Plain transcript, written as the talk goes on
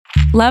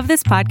Love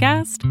this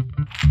podcast?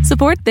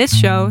 Support this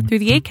show through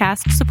the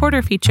Acast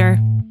supporter feature.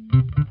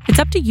 It's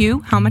up to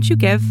you how much you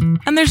give,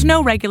 and there's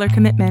no regular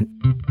commitment.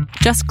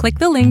 Just click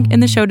the link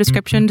in the show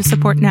description to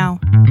support now.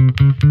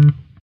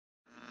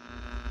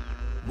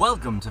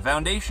 Welcome to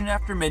Foundation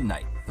After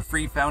Midnight, the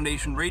free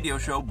Foundation radio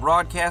show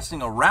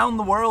broadcasting around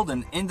the world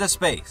and into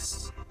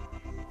space.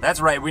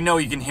 That's right, we know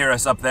you can hear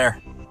us up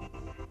there.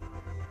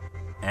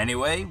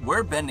 Anyway,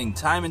 we're bending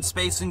time and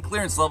space and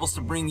clearance levels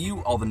to bring you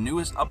all the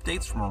newest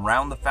updates from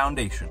around the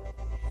Foundation.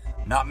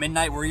 Not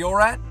midnight where you're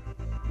at?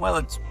 Well,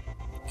 it's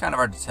kind of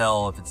hard to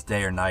tell if it's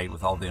day or night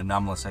with all the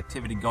anomalous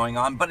activity going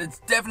on, but it's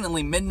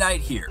definitely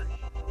midnight here.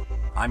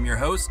 I'm your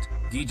host,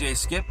 DJ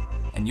Skip,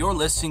 and you're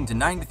listening to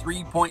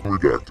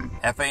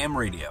 93.0 FAM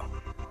radio.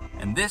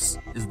 And this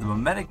is the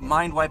mimetic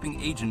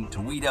mind-wiping agent to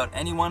weed out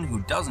anyone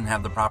who doesn't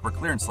have the proper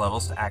clearance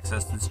levels to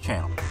access this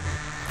channel.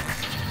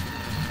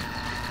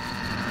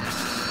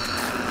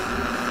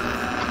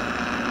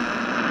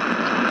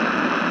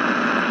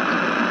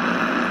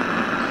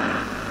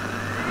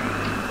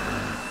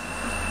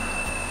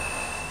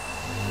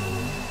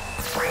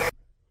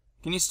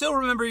 Can you still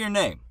remember your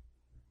name?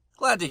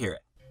 Glad to hear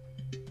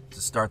it.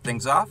 To start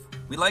things off,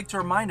 we'd like to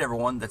remind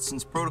everyone that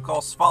since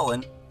Protocol's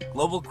fallen,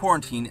 global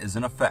quarantine is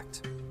in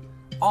effect.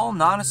 All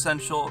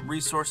non-essential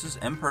resources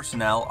and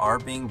personnel are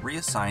being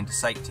reassigned to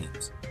site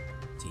teams.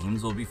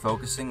 Teams will be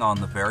focusing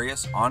on the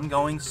various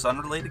ongoing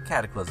sun-related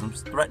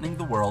cataclysms threatening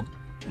the world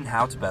and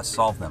how to best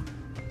solve them.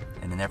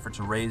 In an effort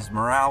to raise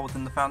morale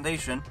within the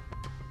Foundation,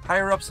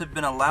 higher-ups have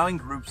been allowing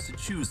groups to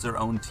choose their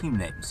own team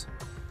names.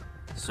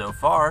 So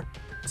far,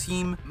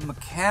 Team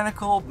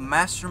Mechanical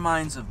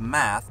Masterminds of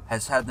Math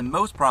has had the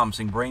most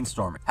promising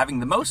brainstorming, having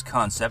the most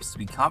concepts to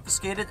be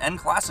confiscated and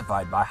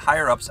classified by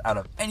higher-ups out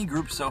of any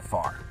group so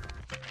far.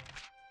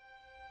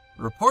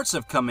 Reports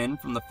have come in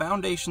from the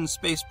Foundation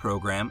space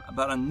program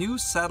about a new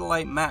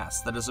satellite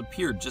mass that has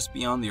appeared just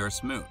beyond the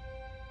Earth's moon.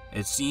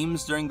 It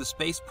seems during the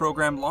space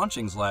program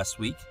launchings last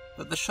week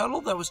that the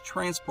shuttle that was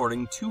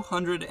transporting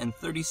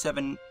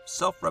 237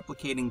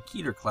 self-replicating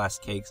Keter-class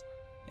cakes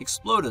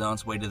exploded on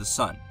its way to the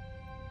sun.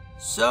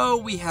 So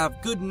we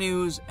have good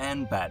news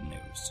and bad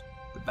news.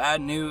 The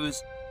bad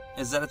news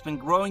is that it's been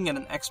growing at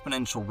an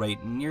exponential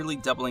rate, nearly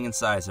doubling in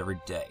size every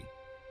day.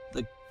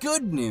 The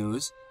good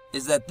news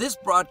is that this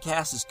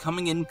broadcast is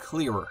coming in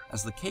clearer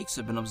as the cakes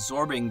have been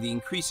absorbing the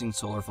increasing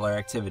solar flare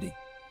activity.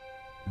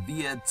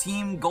 Via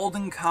Team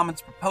Golden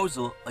Comet's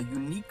proposal, a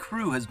unique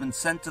crew has been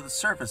sent to the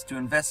surface to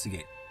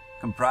investigate,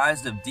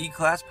 comprised of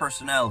D-Class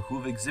personnel who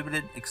have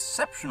exhibited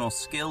exceptional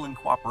skill and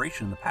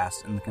cooperation in the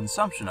past in the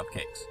consumption of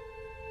cakes.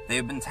 They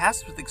have been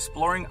tasked with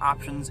exploring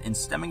options in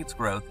stemming its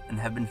growth and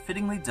have been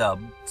fittingly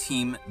dubbed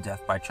Team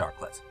Death by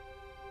Chocolate.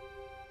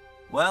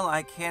 Well,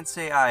 I can't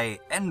say I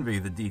envy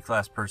the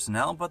D-Class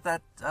personnel, but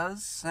that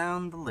does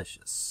sound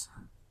delicious.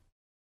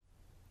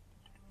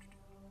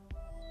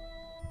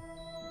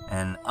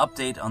 An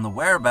update on the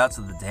whereabouts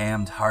of the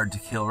damned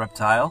hard-to-kill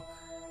reptile.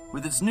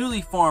 With its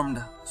newly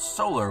formed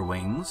solar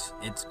wings,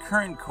 its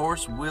current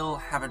course will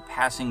have it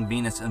passing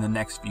Venus in the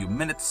next few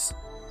minutes,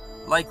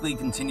 likely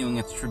continuing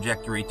its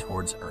trajectory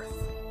towards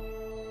Earth.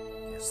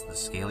 Guess the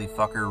scaly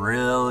fucker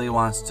really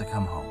wants to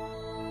come home.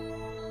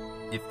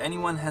 If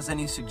anyone has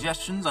any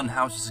suggestions on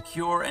how to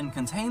secure and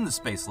contain the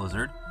space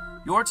lizard,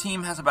 your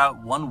team has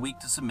about 1 week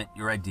to submit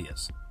your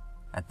ideas.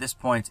 At this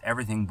point,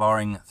 everything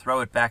barring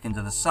throw it back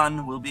into the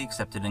sun will be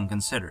accepted and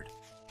considered.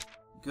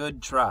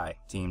 Good try,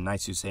 Team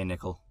Naisuse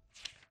Nickel.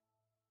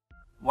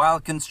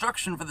 While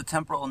construction for the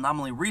Temporal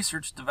Anomaly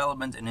Research,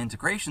 Development, and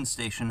Integration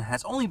Station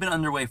has only been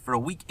underway for a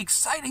week,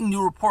 exciting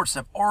new reports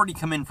have already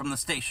come in from the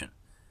station.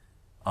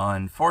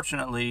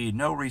 Unfortunately,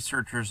 no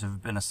researchers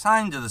have been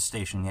assigned to the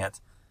station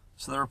yet,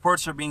 so the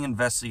reports are being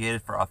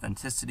investigated for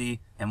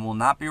authenticity and will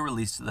not be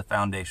released to the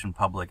Foundation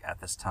public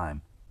at this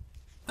time.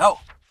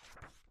 Oh!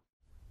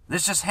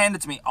 This just handed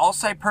to me. All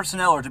site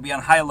personnel are to be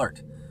on high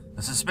alert.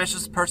 A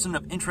suspicious person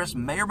of interest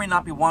may or may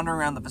not be wandering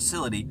around the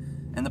facility,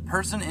 and the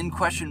person in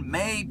question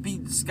may be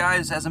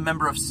disguised as a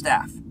member of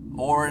staff,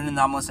 or an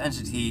anomalous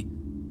entity,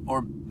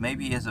 or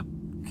maybe as a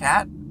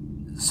cat?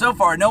 So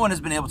far, no one has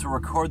been able to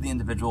record the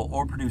individual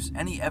or produce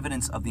any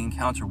evidence of the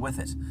encounter with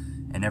it,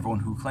 and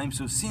everyone who claims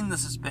to have seen the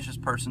suspicious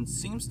person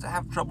seems to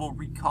have trouble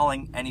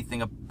recalling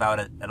anything about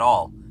it at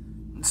all.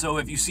 So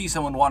if you see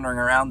someone wandering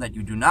around that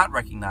you do not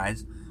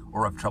recognize,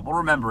 or have trouble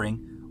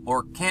remembering,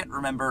 or can't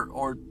remember,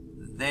 or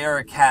they are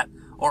a cat,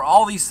 or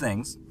all these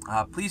things,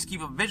 please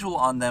keep a visual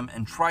on them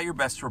and try your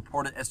best to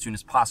report it as soon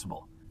as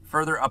possible.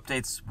 Further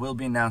updates will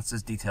be announced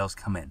as details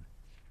come in.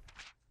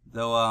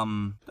 Though,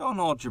 don't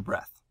hold your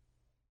breath.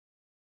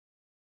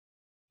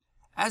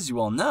 As you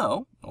all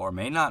know, or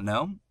may not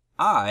know,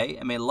 I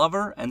am a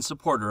lover and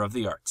supporter of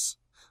the arts.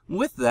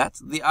 With that,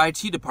 the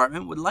IT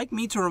department would like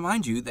me to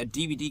remind you that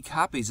DVD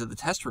copies of the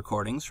test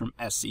recordings from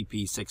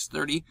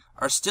SCP-630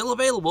 are still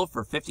available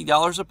for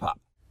 $50 a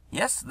pop.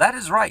 Yes, that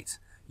is right.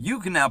 You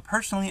can now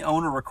personally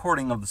own a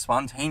recording of the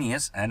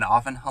spontaneous and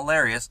often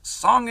hilarious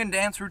song and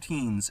dance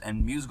routines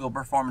and musical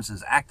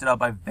performances acted out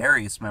by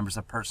various members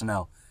of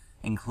personnel,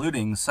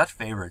 including such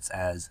favorites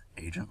as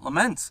Agent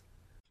Lament.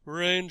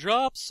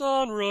 Raindrops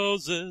on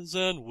roses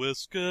and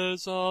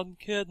whiskers on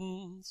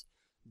kittens,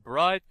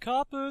 bright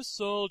copper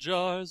soul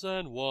jars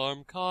and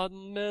warm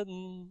cotton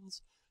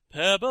mittens,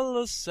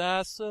 pebble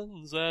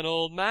assassins and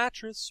old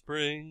mattress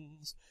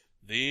springs.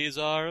 These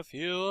are a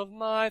few of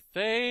my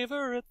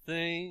favorite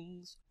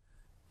things.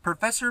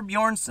 Professor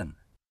Bjornsson.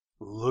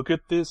 Look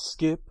at this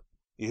skip,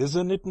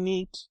 isn't it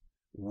neat?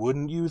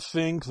 Wouldn't you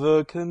think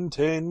the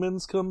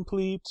containment's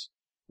complete?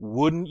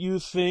 Wouldn't you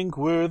think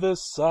we're the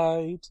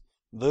site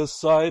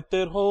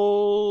that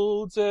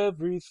holds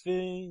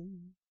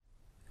everything?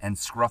 And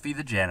Scruffy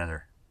the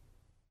janitor.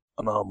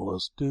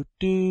 Anomalous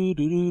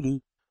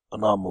do-do-do-do-do.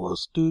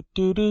 Anomalous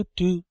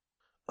do-do-do-do.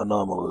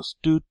 Anomalous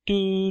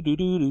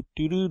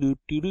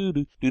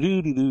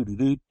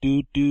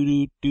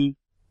do-do-do-do-do-do-do-do-do-do-do-do-do-do-do.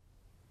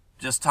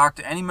 Just talk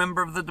to any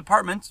member of the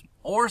department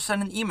or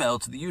send an email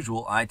to the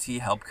usual IT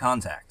help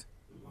contact.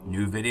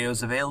 New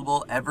videos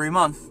available every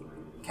month.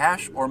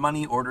 Cash or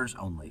money orders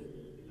only.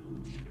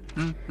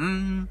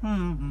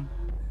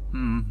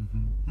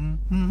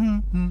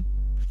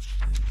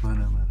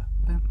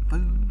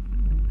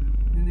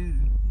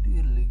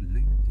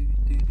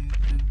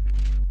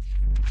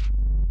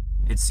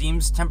 It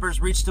seems tempers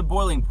reached a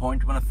boiling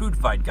point when a food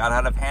fight got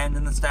out of hand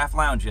in the staff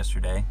lounge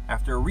yesterday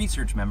after a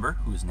research member,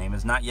 whose name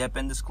has not yet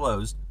been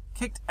disclosed,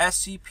 kicked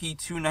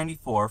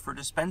SCP-294 for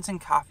dispensing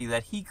coffee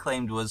that he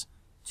claimed was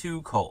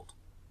too cold.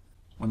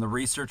 When the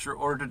researcher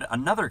ordered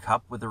another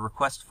cup with a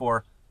request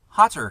for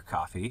hotter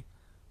coffee,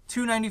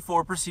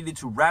 294 proceeded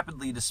to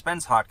rapidly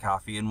dispense hot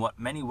coffee in what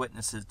many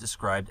witnesses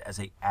described as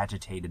an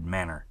agitated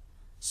manner,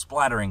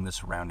 splattering the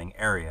surrounding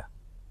area.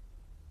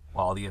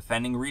 While the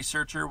offending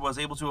researcher was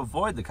able to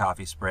avoid the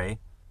coffee spray,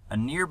 a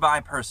nearby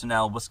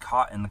personnel was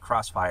caught in the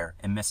crossfire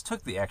and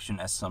mistook the action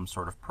as some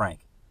sort of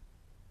prank.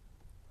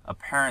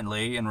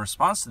 Apparently, in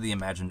response to the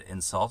imagined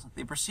insult,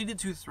 they proceeded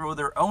to throw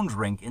their own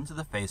drink into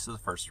the face of the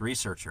first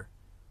researcher.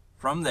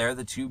 From there,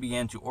 the two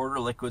began to order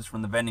liquids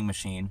from the vending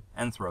machine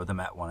and throw them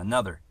at one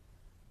another.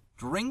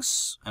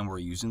 Drinks, and we're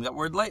using that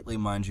word lightly,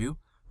 mind you,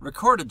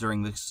 recorded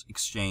during this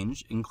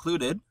exchange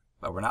included,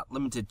 but were not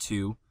limited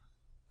to,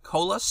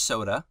 cola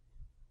soda,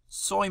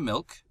 soy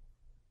milk,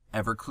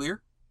 Everclear,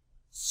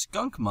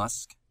 skunk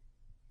musk,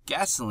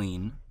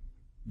 gasoline,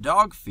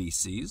 dog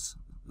feces,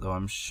 though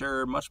I'm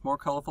sure much more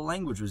colorful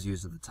language was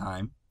used at the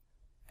time,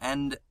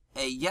 and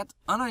a yet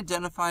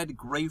unidentified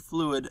gray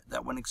fluid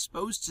that when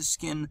exposed to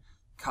skin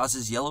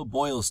causes yellow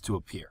boils to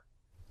appear.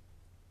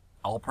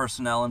 All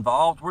personnel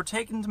involved were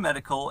taken to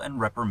medical and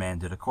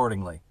reprimanded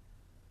accordingly.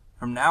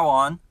 From now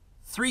on,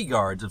 3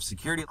 guards of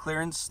security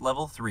clearance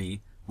level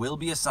 3 will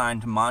be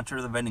assigned to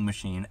monitor the vending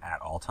machine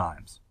at all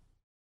times.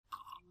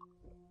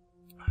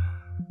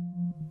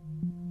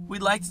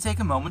 We'd like to take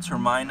a moment to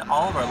remind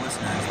all of our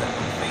listeners that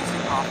we're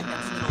facing off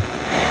against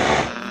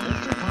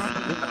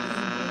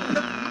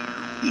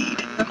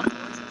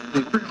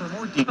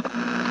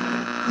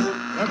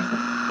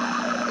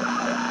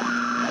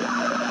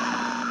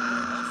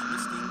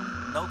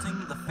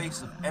melting the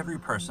face of every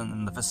person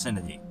in the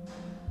vicinity.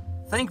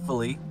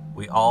 Thankfully,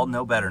 we all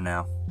know better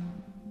now.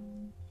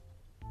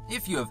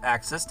 If you have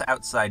access to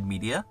outside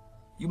media,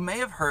 you may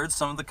have heard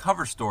some of the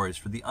cover stories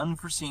for the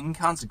unforeseen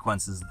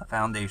consequences of the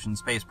Foundation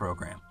space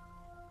program.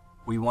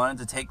 We wanted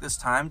to take this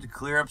time to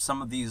clear up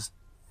some of these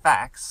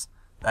facts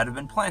that have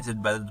been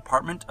planted by the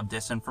Department of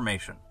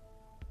Disinformation.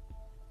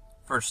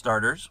 For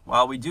starters,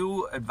 while we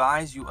do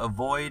advise you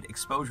avoid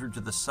exposure to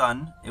the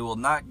sun, it will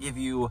not give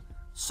you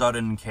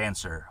sudden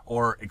cancer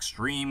or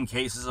extreme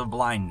cases of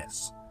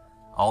blindness.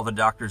 All the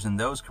doctors in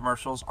those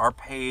commercials are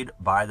paid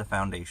by the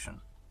Foundation.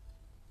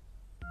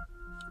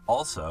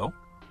 Also,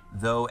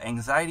 though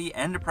anxiety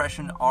and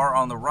depression are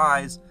on the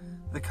rise,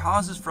 the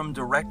cause is from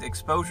direct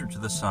exposure to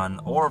the sun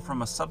or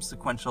from a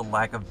subsequent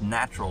lack of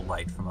natural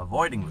light from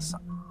avoiding the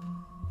sun,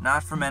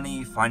 not from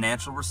any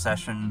financial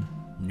recession,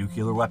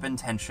 nuclear weapon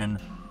tension,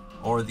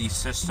 or the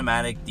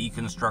systematic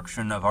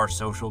deconstruction of our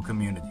social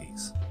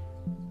communities.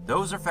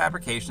 Those are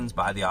fabrications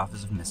by the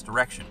Office of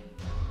Misdirection.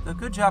 So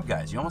good job,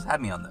 guys. You almost had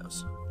me on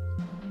those.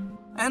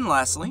 And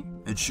lastly,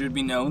 it should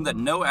be known that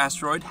no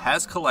asteroid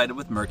has collided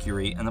with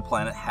Mercury and the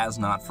planet has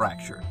not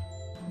fractured.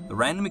 The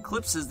random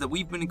eclipses that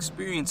we've been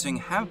experiencing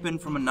have been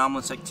from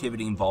anomalous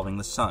activity involving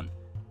the sun,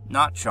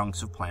 not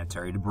chunks of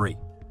planetary debris.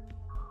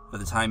 For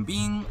the time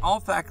being, all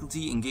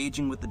faculty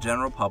engaging with the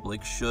general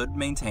public should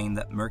maintain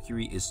that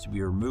Mercury is to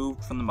be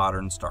removed from the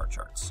modern star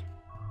charts.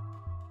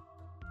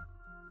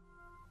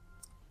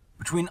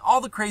 Between all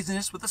the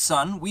craziness with the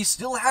sun, we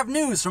still have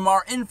news from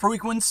our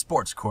infrequent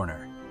sports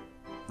corner.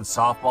 The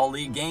Softball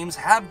League games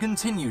have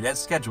continued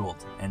as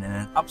scheduled, and in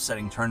an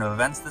upsetting turn of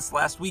events this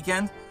last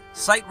weekend,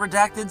 Site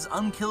Redacted's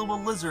Unkillable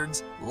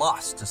Lizards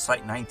lost to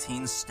Site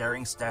 19's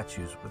Staring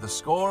Statues with a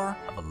score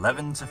of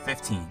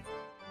 11-15.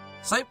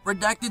 Site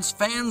Redacted's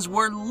fans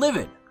were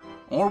livid,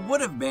 or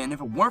would have been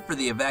if it weren't for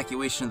the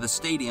evacuation of the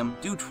stadium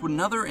due to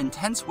another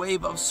intense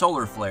wave of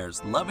solar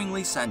flares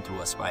lovingly sent to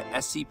us by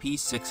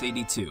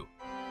SCP-682.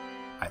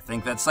 I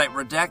think that Site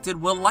Redacted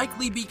will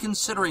likely be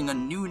considering a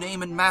new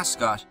name and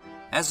mascot,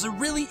 as there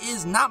really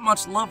is not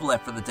much love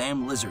left for the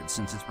damned lizard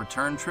since its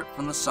return trip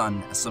from the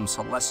sun as some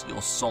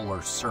celestial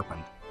solar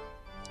serpent.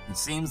 It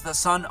seems the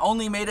sun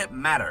only made it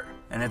matter,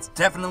 and it's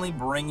definitely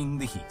bringing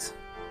the heat.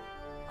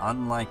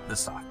 Unlike the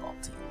softball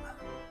team.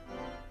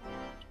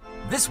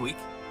 This week,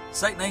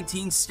 Site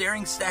 19's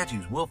Staring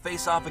Statues will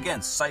face off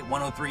against Site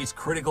 103's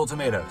Critical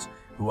Tomatoes,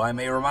 who I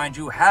may remind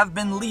you have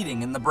been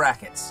leading in the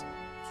brackets.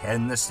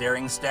 Can the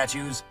Staring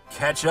Statues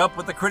catch up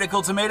with the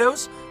Critical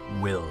Tomatoes?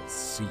 We'll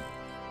see.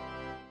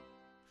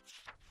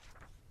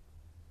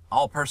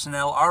 All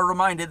personnel are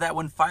reminded that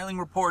when filing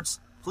reports,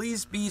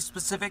 please be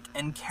specific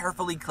and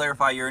carefully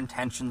clarify your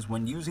intentions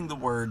when using the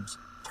words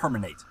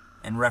terminate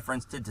in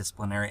reference to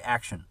disciplinary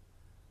action.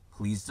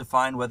 Please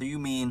define whether you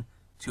mean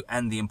to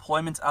end the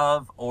employment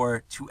of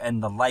or to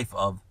end the life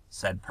of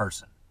said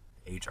person.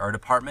 The HR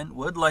department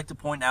would like to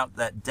point out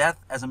that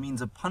death as a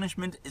means of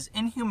punishment is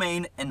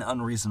inhumane and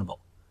unreasonable.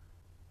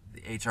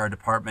 The HR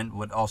department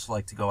would also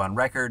like to go on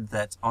record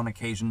that, on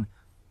occasion,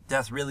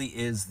 death really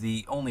is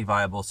the only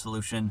viable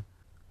solution,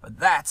 but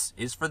that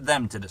is for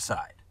them to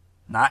decide,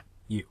 not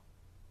you.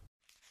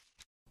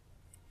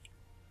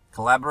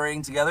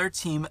 Collaborating together,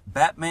 Team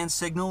Batman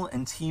Signal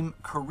and Team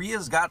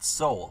Korea's Got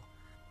Soul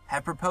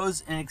have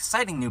proposed an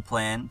exciting new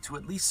plan to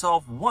at least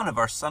solve one of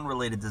our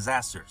sun-related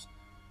disasters.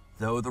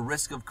 Though the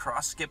risk of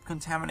cross-skip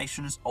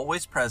contamination is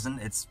always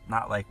present, it's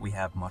not like we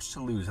have much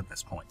to lose at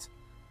this point.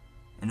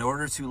 In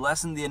order to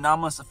lessen the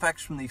anomalous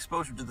effects from the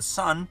exposure to the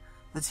sun,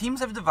 the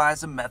teams have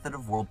devised a method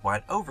of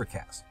worldwide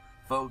overcast,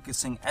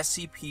 focusing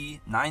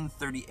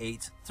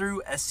SCP-938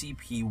 through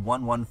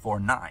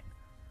SCP-1149.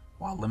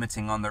 While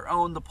limiting on their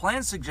own, the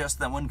plan suggests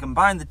that when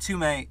combined the two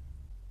may...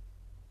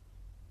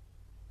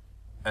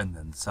 And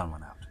then the sun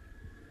went out.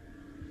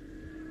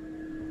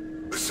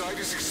 The site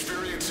is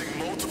experiencing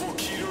multiple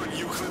Keter and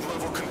Euclid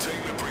level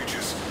containment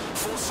breaches.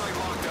 Full site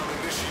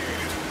lockdown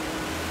initiated.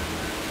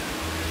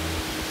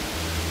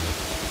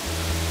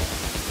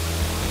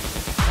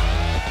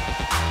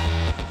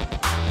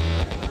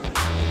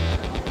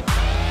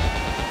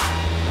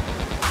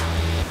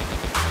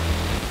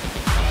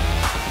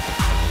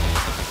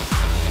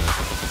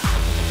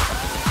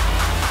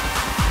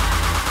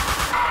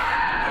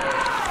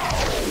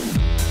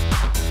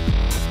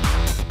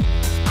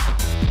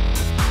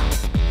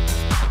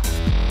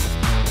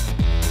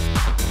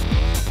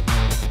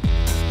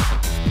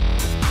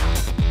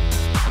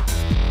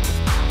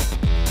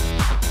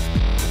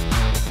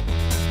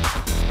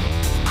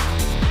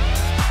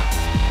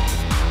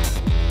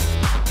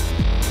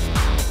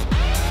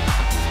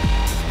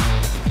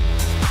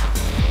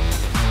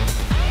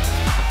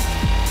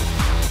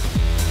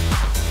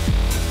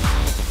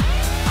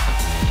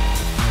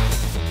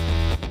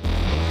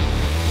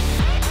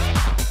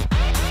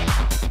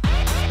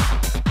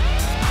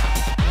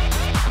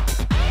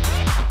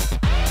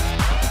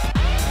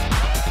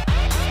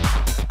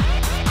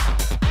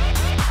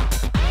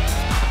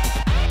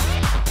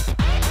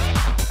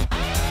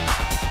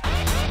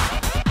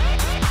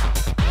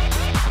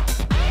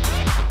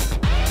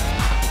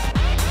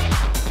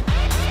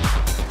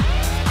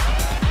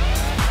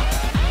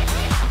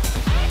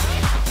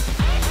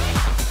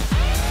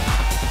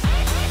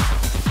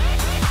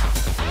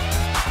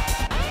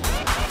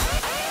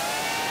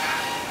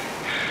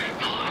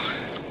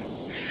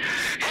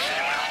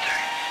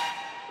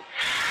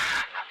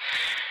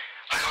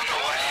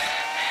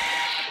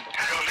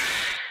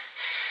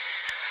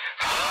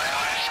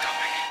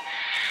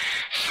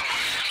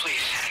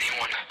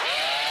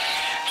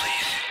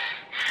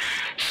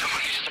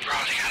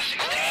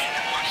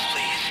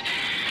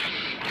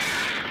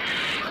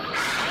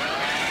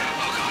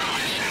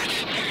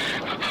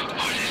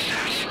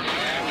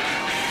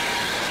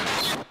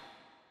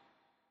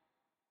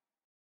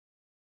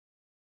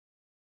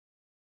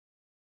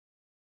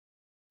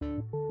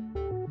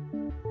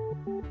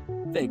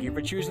 Thank you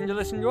for choosing to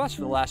listen to us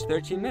for the last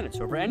 13 minutes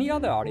over any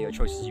other audio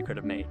choices you could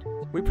have made.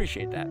 We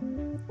appreciate that.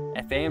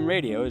 FAM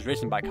Radio is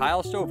written by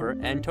Kyle Stover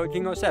and Toad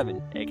King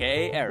 07,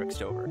 aka Eric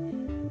Stover.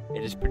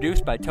 It is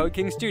produced by Toad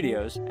King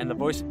Studios, and the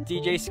voice of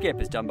DJ Skip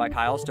is done by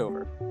Kyle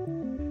Stover.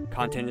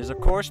 Content is,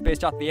 of course,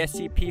 based off the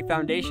SCP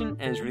Foundation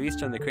and is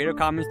released under the Creative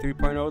Commons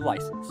 3.0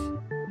 license.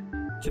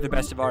 To the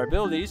best of our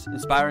abilities,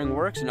 inspiring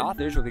works and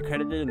authors will be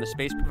credited in the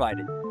space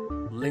provided.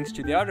 Links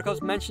to the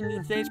articles mentioned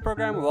in today's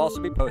program will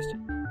also be posted.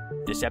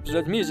 This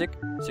episode's music,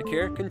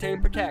 Secure,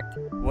 Contain, Protect,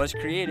 was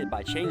created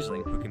by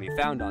Changeling, who can be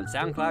found on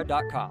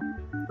SoundCloud.com.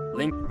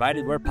 Link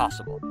provided where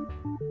possible.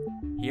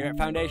 Here at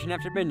Foundation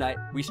After Midnight,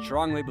 we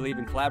strongly believe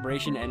in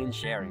collaboration and in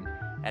sharing,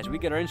 as we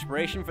get our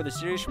inspiration for the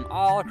series from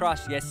all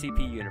across the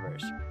SCP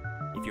universe.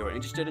 If you are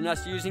interested in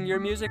us using your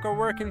music or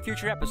work in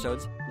future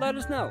episodes, let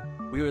us know.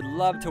 We would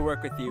love to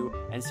work with you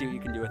and see what you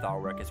can do with our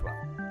work as well.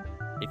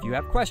 If you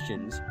have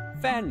questions,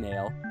 fan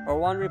mail, or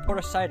want to report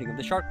a sighting of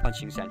the Shark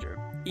Punching Center,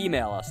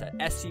 email us at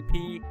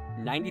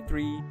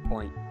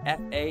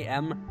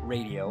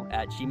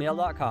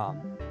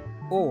scp93.famradio@gmail.com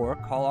or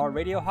call our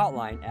radio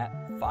hotline at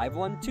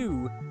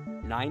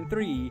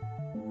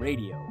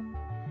 512-93-RADIO.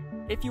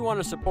 If you want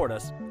to support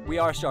us, we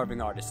are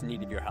starving artists in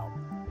need of your help.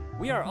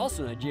 We are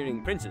also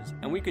Nigerian princes,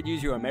 and we could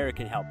use your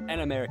American help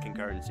and American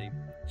currency.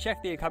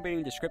 Check the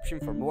accompanying description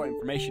for more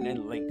information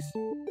and links.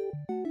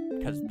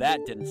 Because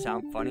that didn't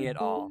sound funny at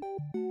all.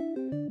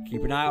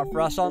 Keep an eye out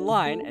for us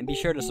online, and be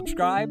sure to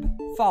subscribe,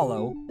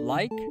 follow,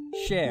 like,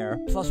 share,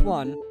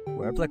 +1,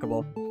 where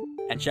applicable,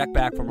 and check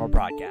back for more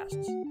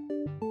broadcasts.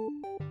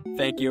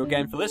 Thank you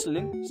again for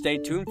listening. Stay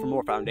tuned for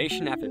more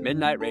Foundation After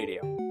Midnight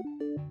Radio.